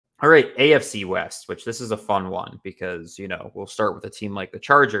All right, AFC West, which this is a fun one because, we'll start with a team like the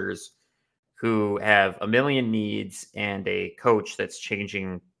Chargers, who have a million needs and a coach that's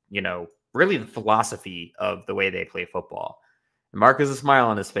changing, really the philosophy of the way they play football. And Mark has a smile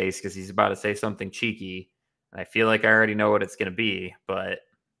on his face because he's about to say something cheeky. And I feel like I already know what it's going to be, but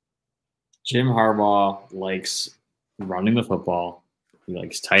Jim Harbaugh likes running the football. He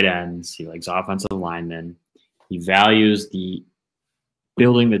likes tight ends. He likes offensive linemen. He values the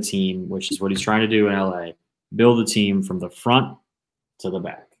building the team, which is what he's trying to do in LA. Build the team from the front to the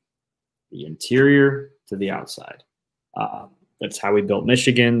back, the interior to the outside. That's how we built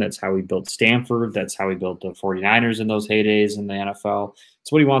Michigan. That's how we built Stanford. That's how we built the 49ers in those heydays in the NFL.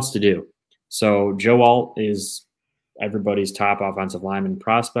 It's what he wants to do. So Joe Alt is everybody's top offensive lineman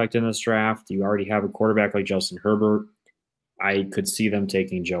prospect in this draft. You already have a quarterback like Justin Herbert. I could see them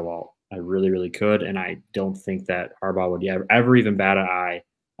taking Joe Alt. I really, really could. And I don't think that Harbaugh would ever even bat an eye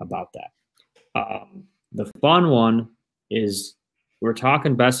about that. The fun one is we're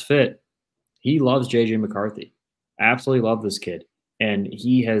talking best fit. He loves J.J. McCarthy. Absolutely love this kid. And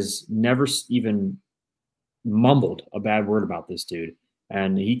he has never even mumbled a bad word about this dude.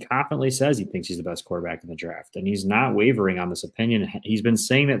 And he confidently says he thinks he's the best quarterback in the draft. And he's not wavering on this opinion. He's been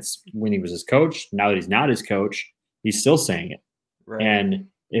saying that when he was his coach. Now that he's not his coach, he's still saying it. Right. And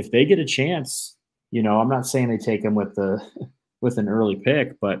if they get a chance, I'm not saying they take him with an early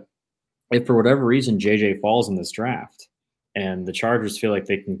pick, but if for whatever reason JJ falls in this draft and the Chargers feel like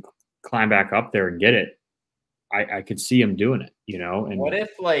they can climb back up there and get it, I could see him doing it, And what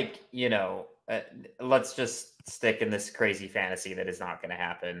if, let's just stick in this crazy fantasy that is not going to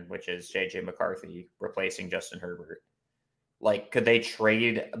happen, which is JJ McCarthy replacing Justin Herbert. Could they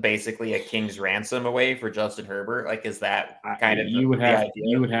trade basically a king's ransom away for Justin Herbert? Is that kind of you would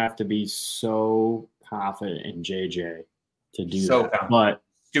have to be so confident in JJ to do that. But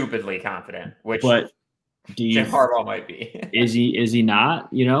stupidly confident, Jim Harbaugh might be. Is he not?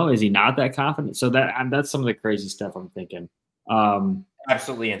 Is he not that confident? So that's some of the crazy stuff I'm thinking.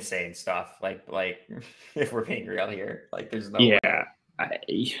 Absolutely insane stuff. If we're being real here, there's no way.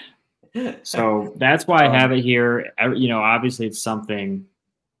 So that's why I have it here. Obviously it's something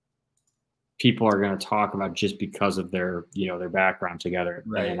people are going to talk about just because of their background together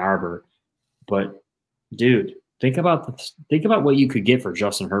in Ann Arbor. But dude, think about what you could get for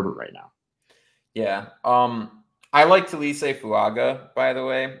Justin Herbert right now. Yeah. I like Talise Fuaga, by the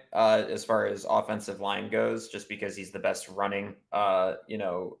way, as far as offensive line goes, just because he's the best running,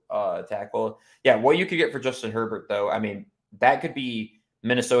 tackle. Yeah. What you could get for Justin Herbert, though, I mean, that could be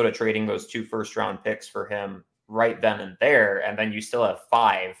Minnesota trading those 2 first-round picks for him right then and there, and then you still have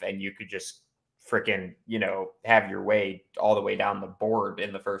 5, and you could just freaking, have your way all the way down the board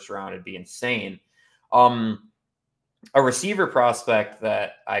in the first round. It'd be insane. A receiver prospect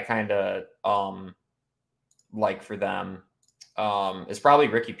that I kind of like for them is probably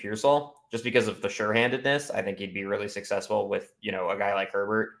Ricky Pearsall, just because of the sure-handedness. I think he'd be really successful with, a guy like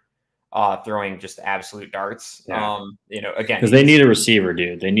Herbert. Throwing just absolute darts. Yeah. Again, because they need a receiver,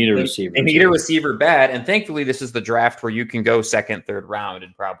 dude. They need a receiver. They need a receiver bad, and thankfully, this is the draft where you can go second, third round,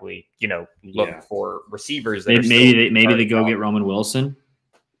 and probably look for receivers. That maybe they go get Roman Wilson.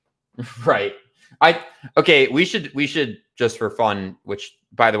 Right. We should just for fun. Which,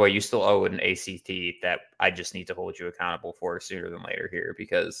 by the way, you still owe an ACT that I just need to hold you accountable for sooner than later here,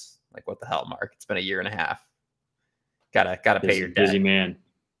 because what the hell, Mark? It's been a year and a half. Gotta pay your debt. Busy man.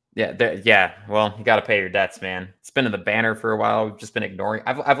 Yeah. Well, you got to pay your debts, man. It's been in the banner for a while. We've just been ignoring.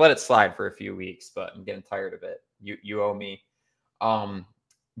 I've let it slide for a few weeks, but I'm getting tired of it. You owe me.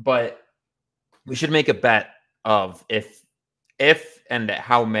 But we should make a bet of if and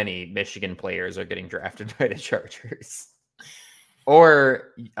how many Michigan players are getting drafted by the Chargers, or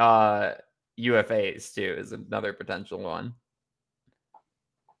UFAs too is another potential one.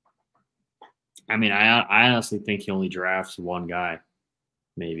 I mean, I honestly think he only drafts one guy.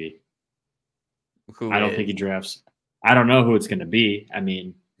 Maybe. I don't think he drafts. I don't know who it's going to be. I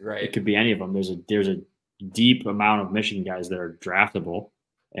mean, It could be any of them. There's a deep amount of Michigan guys that are draftable,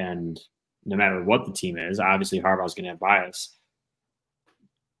 and no matter what the team is, obviously Harbaugh's going to have bias.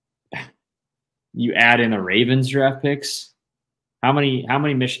 You add in the Ravens draft picks. How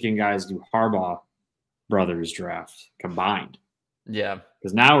many Michigan guys do Harbaugh brothers draft combined? Yeah,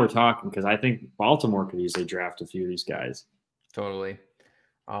 because now we're talking. Because I think Baltimore could easily draft a few of these guys. Totally.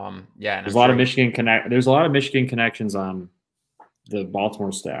 There's a lot of Michigan There's a lot of Michigan connections on the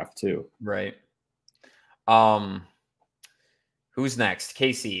Baltimore staff too. Right. Who's next?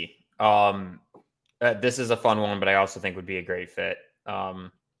 KC. This is a fun one, but I also think would be a great fit.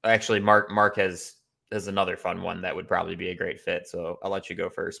 Actually, Mark has is another fun one that would probably be a great fit. So I'll let you go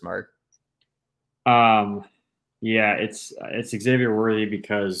first, Mark. Yeah, it's Xavier Worthy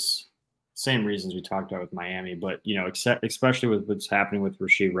because same reasons we talked about with Miami, but especially with what's happening with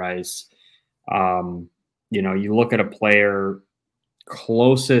Rashee Rice. You look at a player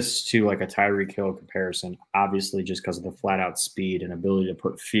closest to like a Tyreek Hill comparison, obviously just because of the flat out speed and ability to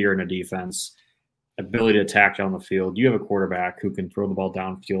put fear in a defense, ability to attack down the field. You have a quarterback who can throw the ball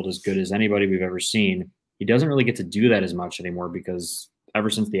downfield as good as anybody we've ever seen. He doesn't really get to do that as much anymore because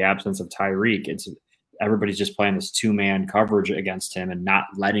ever since the absence of Tyreek, everybody's just playing this 2-man coverage against him and not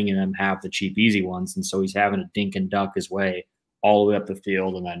letting him have the cheap, easy ones. And so he's having to dink and duck his way all the way up the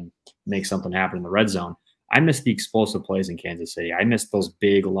field and then make something happen in the red zone. I miss the explosive plays in Kansas City. I miss those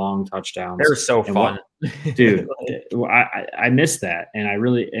big, long touchdowns. They're so fun. Dude, I miss that. And I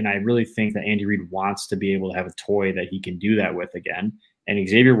really think that Andy Reid wants to be able to have a toy that he can do that with again. And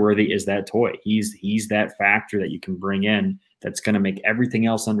Xavier Worthy is that toy. He's that factor that you can bring in that's going to make everything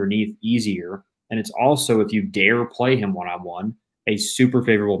else underneath easier. And it's also, if you dare play him one-on-one, a super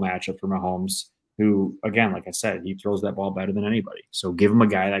favorable matchup for Mahomes, who, again, like I said, he throws that ball better than anybody. So give him a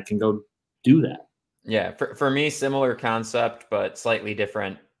guy that can go do that. Yeah, for me, similar concept, but slightly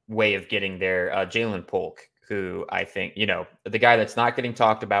different way of getting there. Jalen Polk, who I think, the guy that's not getting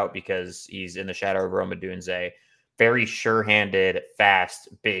talked about because he's in the shadow of Rome Odunze, very sure-handed, fast,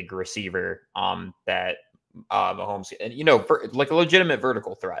 big receiver that Mahomes, and, like a legitimate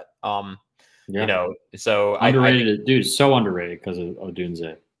vertical threat. So underrated, dude, so underrated because of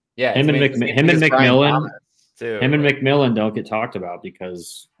Odunze. Yeah, him and McMillan. Him and McMillan don't get talked about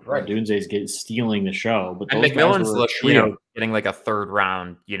because Odunze's stealing the show. But and McMillan's getting like a third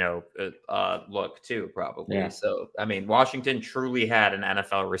round, look too, probably. Yeah. So I mean, Washington truly had an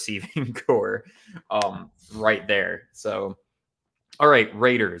NFL receiving core, right there. So, all right,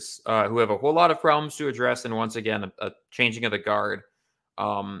 Raiders, who have a whole lot of problems to address, and once again, a changing of the guard.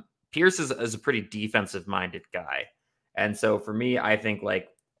 Pierce is a pretty defensive minded guy, and so for me, I think like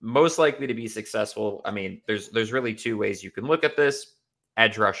most likely to be successful. I mean, there's really two ways you can look at this: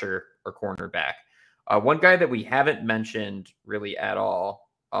 edge rusher or cornerback. One guy that we haven't mentioned really at all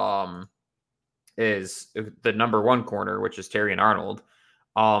is the number one corner, which is Terrion Arnold.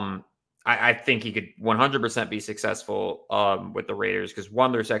 I think he could 100% be successful with the Raiders because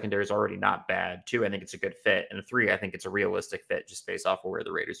one, their secondary is already not bad. Two, I think it's a good fit. And three, I think it's a realistic fit just based off of where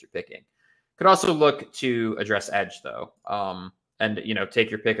the Raiders are picking. Could also look to address edge, though. And, take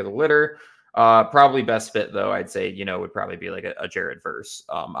your pick of the litter. Probably best fit, though, I'd say, would probably be like a Jared Verse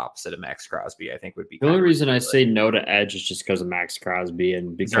opposite of Max Crosby, I think would be. The only reason I say no to edge is just because of Max Crosby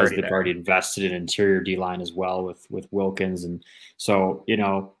and because they've already invested in interior D-line as well with Wilkins. And so,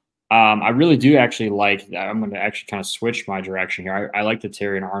 I really do actually like that. I'm going to actually kind of switch my direction here. I like the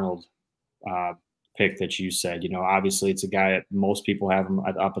Terrion Arnold pick that you said. Obviously it's a guy that most people have him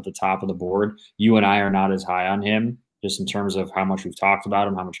up at the top of the board. You and I are not as high on him, just in terms of how much we've talked about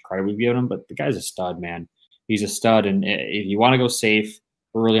him, how much credit we've given him. But the guy's a stud, man. He's a stud. And if you want to go safe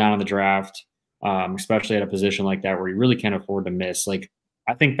early on in the draft, especially at a position like that where you really can't afford to miss, like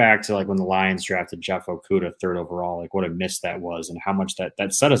I think back to like when the Lions drafted Jeff Okudah 3rd overall, like what a miss that was and how much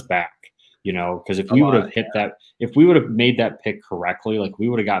that set us back, because if we would have hit that, if we would have made that pick correctly, like we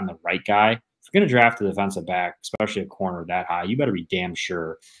would have gotten the right guy. If you're going to draft a defensive back, especially a corner that high, you better be damn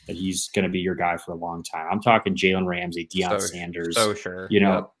sure that he's going to be your guy for a long time. I'm talking Jalen Ramsey, Deion Sanders. So sure.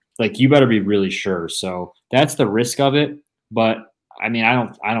 Like you better be really sure. So that's the risk of it. But I mean, I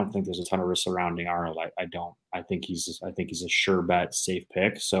don't think there's a ton of risk surrounding Arnold. I don't. I think he's a sure bet, safe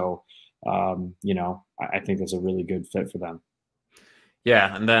pick. So, I think that's a really good fit for them.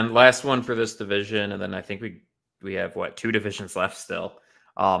 Yeah, and then last one for this division, and then I think we have 2 divisions left still.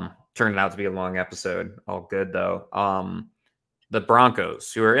 Turned out to be a long episode. All good though. The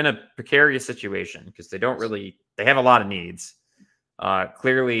Broncos, who are in a precarious situation because they have a lot of needs.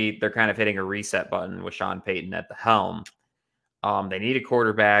 Clearly, they're kind of hitting a reset button with Sean Payton at the helm. They need a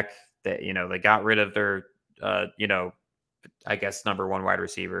quarterback that, they got rid of their, I guess number 1 wide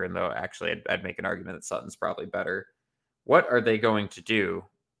receiver. And though actually I'd make an argument that Sutton's probably better. What are they going to do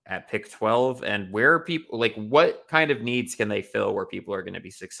at pick 12? And where are people, like what kind of needs can they fill where people are going to be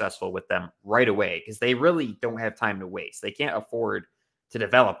successful with them right away? Because they really don't have time to waste. They can't afford to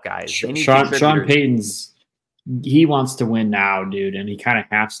develop guys. They need Sean Payton's, he wants to win now, dude. And he kind of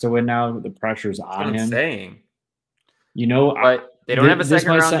has to win now. The pressure's on him. Saying. But they don't have a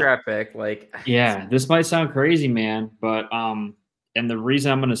second round draft pick. Yeah, this might sound crazy, man, but and the reason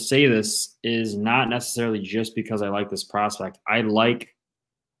I'm going to say this is not necessarily just because I like this prospect. I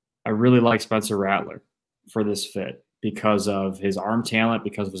really like Spencer Rattler for this fit because of his arm talent,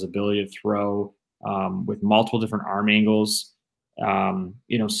 because of his ability to throw. with multiple different arm angles.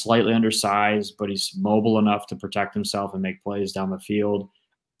 Slightly undersized, but he's mobile enough to protect himself and make plays down the field.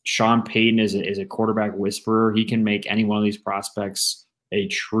 Sean Payton is a quarterback whisperer. He can make any one of these prospects a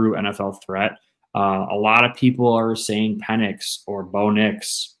true NFL threat. A lot of people are saying Penix or Bo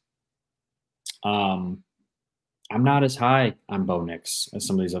Nix. I'm not as high on Bo Nix as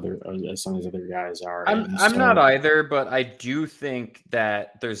some of these other guys are. I'm not either, but I do think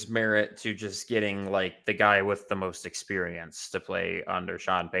that there's merit to just getting like the guy with the most experience to play under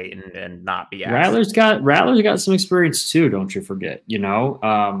Sean Payton and not be asked. Rattler's got some experience too, don't you forget,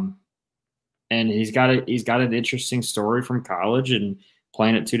 and he's got an interesting story from college and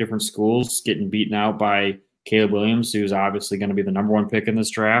playing at 2 different schools, getting beaten out by Caleb Williams, who's obviously going to be the #1 pick in this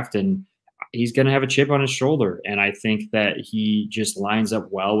draft, and he's going to have a chip on his shoulder. And I think that he just lines up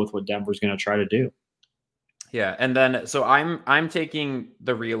well with what Denver's going to try to do. Yeah. And then, so I'm taking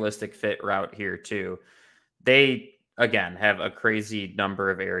the realistic fit route here too. They, again, have a crazy number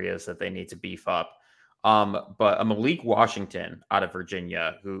of areas that they need to beef up. But a Malik Washington out of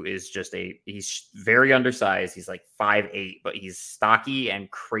Virginia, who is just he's very undersized. He's like 5'8", but he's stocky and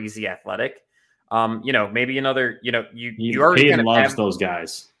crazy athletic. Maybe another, you already kind of loves those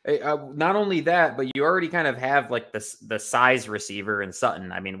guys. Not only that, but you already kind of have like the size receiver in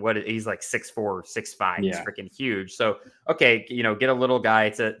Sutton. I mean, he's like 6'4", 6'5", he's freaking huge. So, okay, get a little guy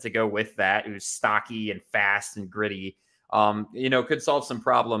to go with that who's stocky and fast and gritty, could solve some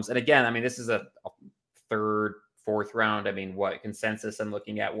problems. And again, I mean, this is a 3rd, 4th round. I mean, what consensus I'm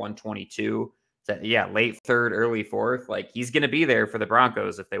looking at 122. So, late 3rd, early 4th. Like he's going to be there for the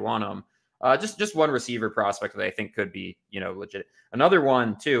Broncos if they want him. Just one receiver prospect that I think could be, legit. Another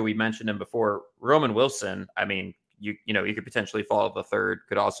one too, we mentioned him before, Roman Wilson. I mean, you could potentially fall the 3rd,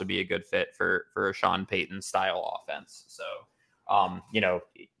 could also be a good fit for a Sean Payton style offense. So,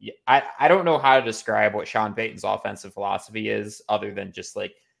 I don't know how to describe what Sean Payton's offensive philosophy is other than just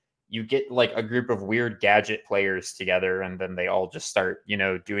like, you get like a group of weird gadget players together and then they all just start,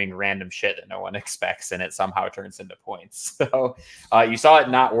 doing random shit that no one expects and it somehow turns into points. So you saw it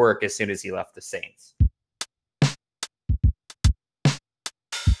not work as soon as he left the Saints.